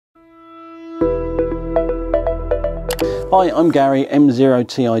Hi, I'm Gary,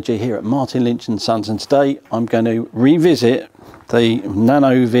 M0TIG here at Martin Lynch & Sons, and today I'm going to revisit the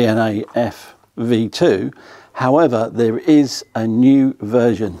Nano VNA FV2. However, there is a new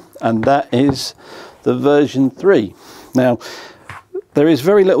version, and that is the version 3. Now, there is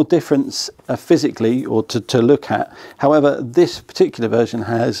very little difference physically or to look at. However, this particular version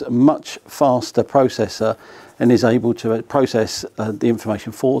has a much faster processor and is able to process the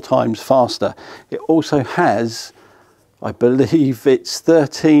information 4 times faster. It also has, I believe it's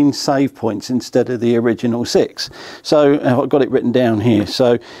 13 save points instead of the original 6. So I've got it written down here.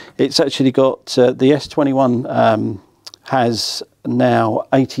 So it's actually got the S21 has now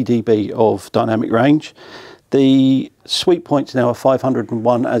 80 dB of dynamic range. The sweep points now are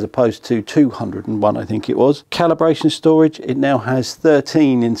 501 as opposed to 201, I think it was. Calibration storage, it now has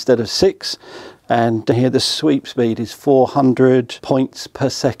 13 instead of 6. And here the sweep speed is 400 points per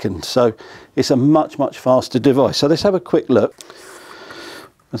second. So it's a much faster device. So let's have a quick look.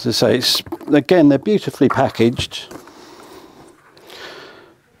 As I say, again, they're beautifully packaged.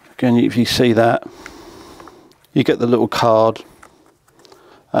 Again, if you see that, you get the little card,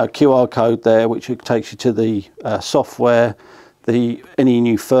 QR code there, which takes you to the software, any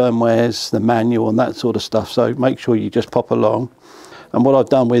new firmwares, the manual and that sort of stuff. So make sure you just pop along. And what I've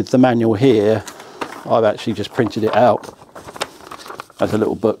done with the manual here, I've actually just printed it out as a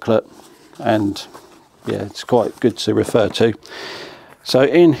little booklet, and yeah, it's quite good to refer to. So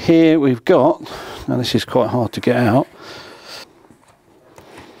in here we've got, now this is quite hard to get out,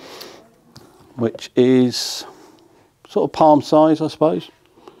 which is sort of palm size, I suppose.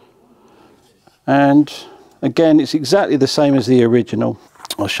 And again, it's exactly the same as the original.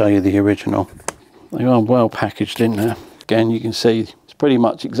 I'll show you the original. They are well packaged in there. Again, you can see it's pretty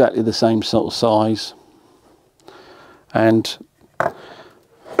much exactly the same sort of size. And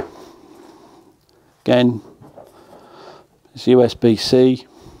again, it's USB-C.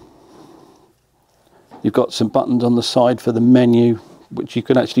 You've got some buttons on the side for the menu, which you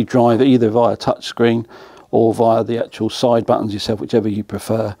can actually drive either via touchscreen or via the actual side buttons yourself, whichever you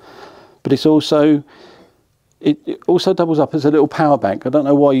prefer. But it's also, it also doubles up as a little power bank. I don't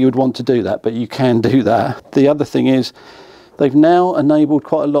know why you would want to do that, but you can do that. The other thing is, they've now enabled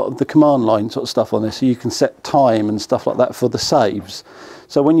quite a lot of the command line sort of stuff on this, so you can set time and stuff like that for the saves.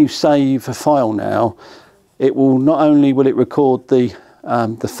 So when you save a file now, it will not only will it record the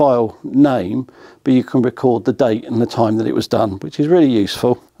file name, but you can record the date and the time that it was done, which is really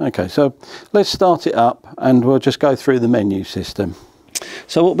useful. Okay, so let's start it up and we'll just go through the menu system.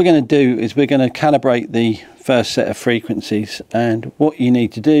 So what we're going to do is we're going to calibrate the first set of frequencies, and what you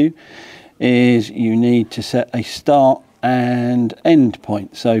need to do is you need to set a start and end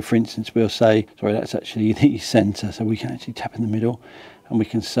point. So for instance, we'll say, sorry, that's actually the center, so we can actually tap in the middle and we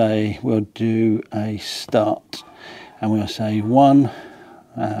can say we'll do a start, and we'll say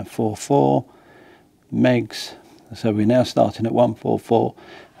 144 megs. So we're now starting at 144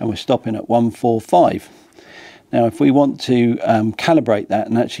 and we're stopping at 145. Now if we want to calibrate that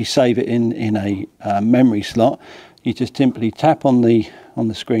and actually save it in a memory slot, you just simply tap on the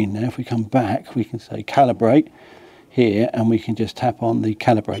screen there. If we come back, we can say calibrate here, and we can just tap on the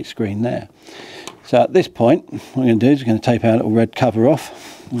calibrate screen there. So at this point, what I'm going to do is I'm going to take our little red cover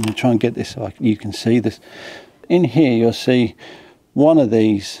off. I'm going to try and get this so you can see this. In here you'll see one of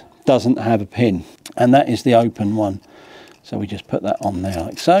these doesn't have a pin, and that is the open one. So we just put that on there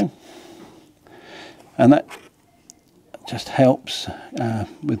like so, and that just helps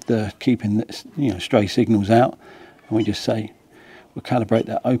with the keeping this, stray signals out. And we just say we'll calibrate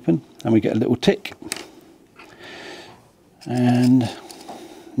that open, and we get a little tick. And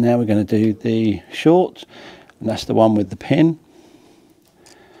now we're going to do the short, and that's the one with the pin.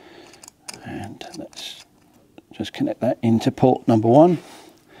 And let's just connect that into port number 1,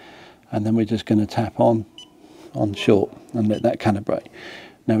 and then we're just going to tap on short and let that calibrate.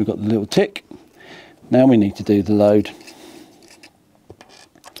 Now we've got the little tick. Now we need to do the load,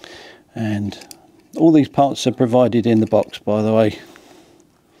 and all these parts are provided in the box, by the way.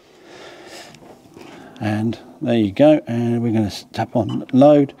 And there you go, and we're going to tap on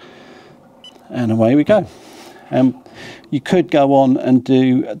load, and away we go. You could go on and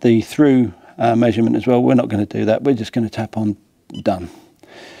do the through measurement as well. We're not going to do that. We're just going to tap on done.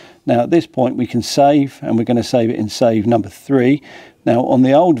 Now at this point we can save, and we're going to save it in save number 3. Now on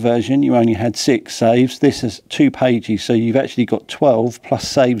the old version you only had 6 saves. This is 2 pages, so you've actually got 12 plus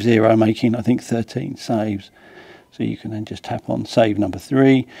save 0, making I think 13 saves. So you can then just tap on save number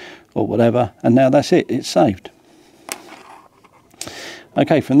 3 or whatever, and now that's it, it's saved.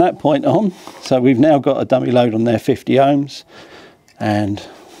 Okay, from that point on, so we've now got a dummy load on there, 50 ohms, and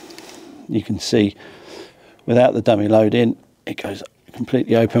you can see without the dummy load in, it goes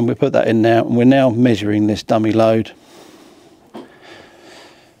completely open. We put that in now, and we're now measuring this dummy load.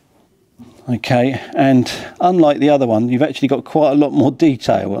 Okay, and unlike the other one, you've actually got quite a lot more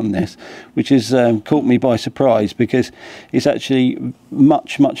detail on this, which has caught me by surprise, because it's actually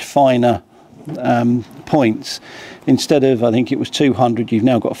much finer points. Instead of, I think it was 200, you've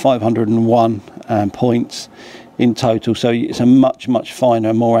now got 501 points in total, so it's a much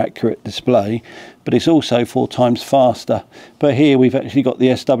finer, more accurate display, but it's also 4 times faster. But here we've actually got the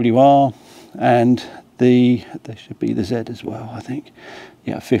SWR, and there should be the Z as well, I think.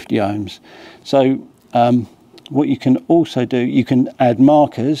 Yeah, 50 ohms. So what you can also do, you can add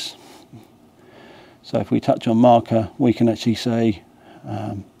markers. So if we touch on marker, we can actually say,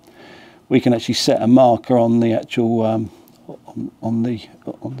 we can actually set a marker on the actual on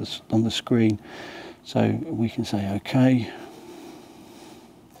the screen. So we can say OK.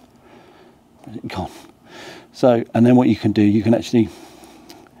 Where's it gone? So, and then what you can do, you can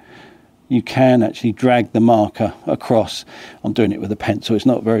actually drag the marker across. I'm doing it with a pencil. It's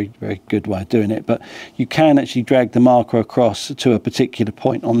not a very good way of doing it, but you can actually drag the marker across to a particular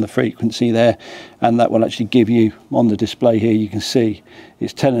point on the frequency there, and that will actually give you, on the display here, you can see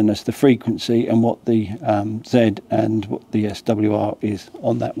it's telling us the frequency and what the Z and what the SWR is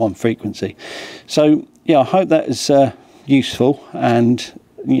on that one frequency. So yeah, I hope that is useful, and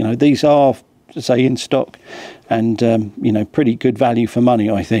you know, these are, say, in stock, and you know, pretty good value for money,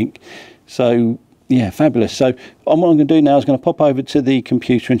 I think. So yeah, fabulous. So what I'm going to do now is going to pop over to the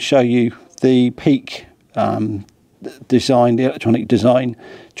computer and show you the peak design, the electronic design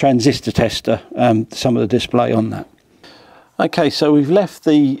transistor tester, some of the display on that. Okay, so we've left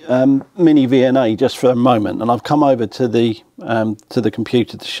the mini VNA just for a moment, and I've come over to the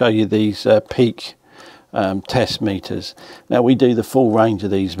computer to show you these peak test meters. Now we do the full range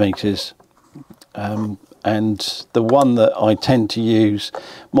of these meters. And the one that I tend to use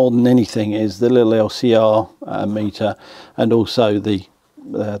more than anything is the little LCR meter, and also the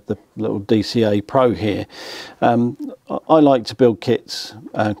little DCA Pro here. I like to build kits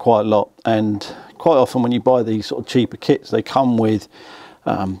quite a lot, and quite often when you buy these sort of cheaper kits, they come with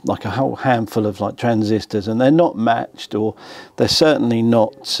like a whole handful of like transistors, and they're not matched, or they're certainly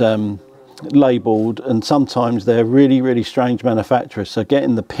not labeled, and sometimes they're really strange manufacturers, so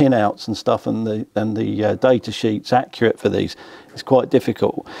getting the pin outs and stuff and the data sheets accurate for these is quite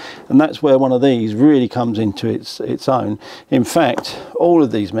difficult, and that's where one of these really comes into its own. In fact, all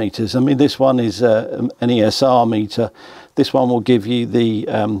of these meters, I mean, this one is an ESR meter. This one will give you the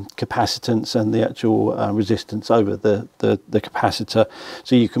capacitance and the actual resistance over the capacitor,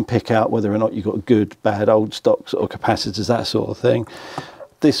 so you can pick out whether or not you've got good, bad, old stocks or capacitors, that sort of thing.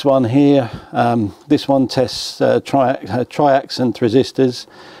 This one here, this one tests triaccent resistors,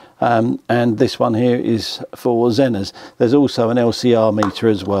 and this one here is for Zenas. There's also an LCR meter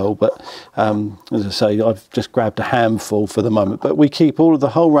as well, but as I say, I've just grabbed a handful for the moment. But we keep all of the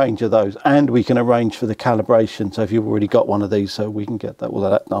whole range of those, and we can arrange for the calibration. So if you've already got one of these, so we can get all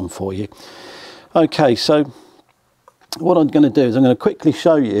of that done for you. Okay, so what I'm going to do is I'm going to quickly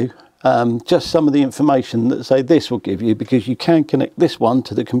show you just some of the information that, say, this will give you, because you can connect this one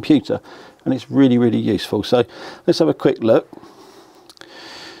to the computer, and it's really useful. So let's have a quick look.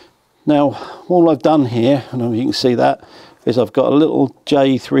 Now all I've done here, and you can see that, is I've got a little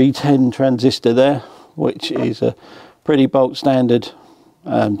J310 transistor there, which is a pretty bulk standard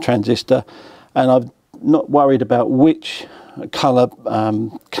transistor, and I'm not worried about which colour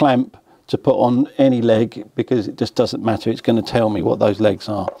clamp to put on any leg, because it just doesn't matter. It's going to tell me what those legs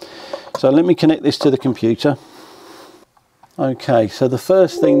are. So let me connect this to the computer. Okay, so the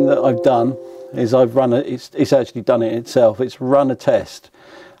first thing that I've done is I've run it's actually done it itself. It's run a test,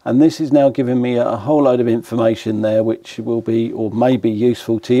 and this is now giving me a whole load of information there, which will be, or may be,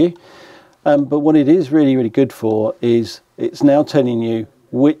 useful to you. But what it is really good for is it's now telling you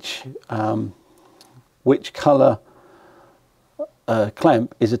which colour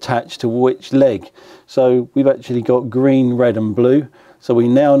clamp is attached to which leg. So we've actually got green, red and blue, so we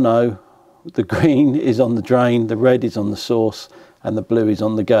now know the green is on the drain, the red is on the source, and the blue is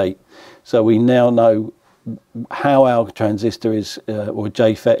on the gate. So we now know how our transistor is or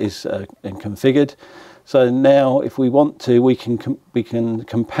JFET is configured. So now if we want to, we can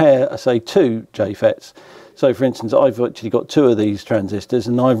compare, say, 2 JFETs. So for instance, I've actually got 2 of these transistors,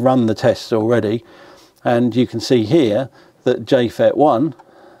 and I've run the tests already, and you can see here that JFET 1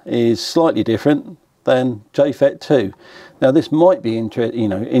 is slightly different than JFET 2. Now this might be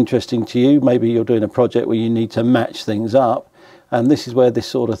interesting to you. Maybe you're doing a project where you need to match things up, and this is where this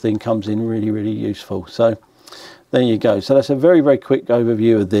sort of thing comes in really useful. So there you go. So that's a very quick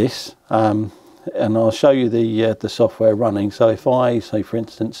overview of this. and I'll show you the software running. So if I say, for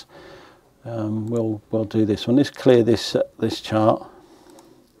instance, we'll do this one. Let's clear this chart.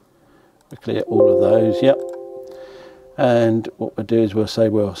 We clear all of those. Yep. And what we'll do is we'll say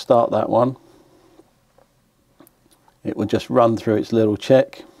we'll start that one. It will just run through its little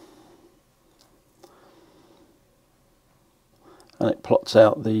check, and it plots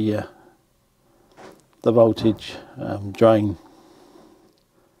out the voltage drain.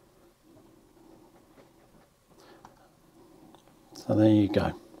 So there you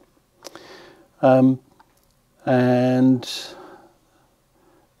go. And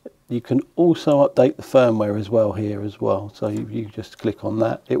you can also update the firmware as well here as well. So you just click on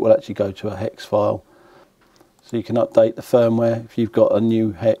that, it will actually go to a hex file. So you can update the firmware. If you've got a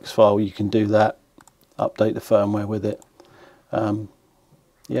new hex file, you can do that, update the firmware with it.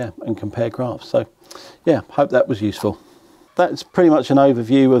 Yeah, and compare graphs. So yeah, hope that was useful. That's pretty much an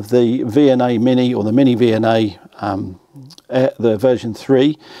overview of the VNA Mini, or the Mini VNA, the version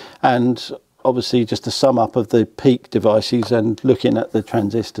 3, and obviously just a sum up of the peak devices and looking at the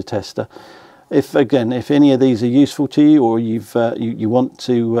transistor tester. If any of these are useful to you, or you want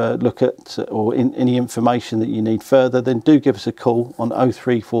to look at any information that you need further, then do give us a call on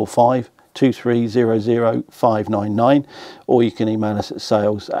 0345 2300 599, or you can email us at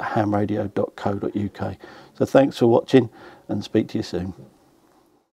sales@hamradio.co.uk. So thanks for watching, and speak to you soon.